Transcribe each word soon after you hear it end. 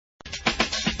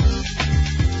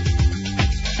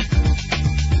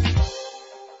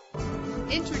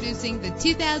Introducing the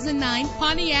 2009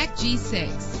 Pontiac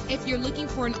G6. If you're looking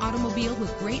for an automobile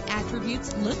with great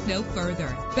attributes, look no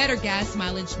further. Better gas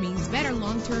mileage means better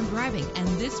long-term driving, and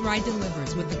this ride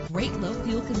delivers with a great low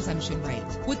fuel consumption rate.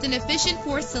 With an efficient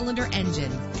 4-cylinder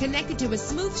engine connected to a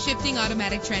smooth shifting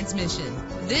automatic transmission,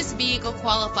 this vehicle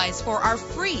qualifies for our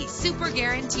free Super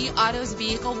Guarantee Autos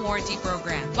Vehicle Warranty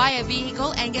Program. Buy a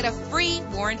vehicle and get a free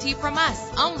warranty from us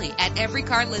only at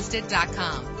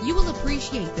everycarlisted.com. You will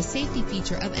appreciate the safety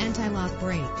feature of anti-lock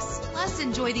brakes. Plus,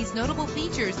 enjoy these notable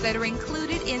features that are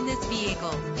included in this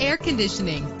vehicle: air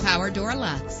conditioning, power door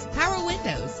locks, power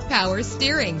windows, power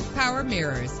steering, power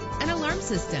mirrors, an alarm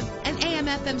system, an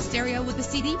AM/FM stereo with a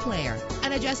CD player,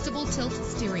 an adjustable tilt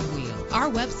steering wheel. Our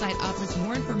website offers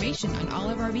more information on all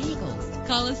of our vehicles.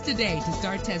 Call us today to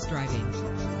start test driving.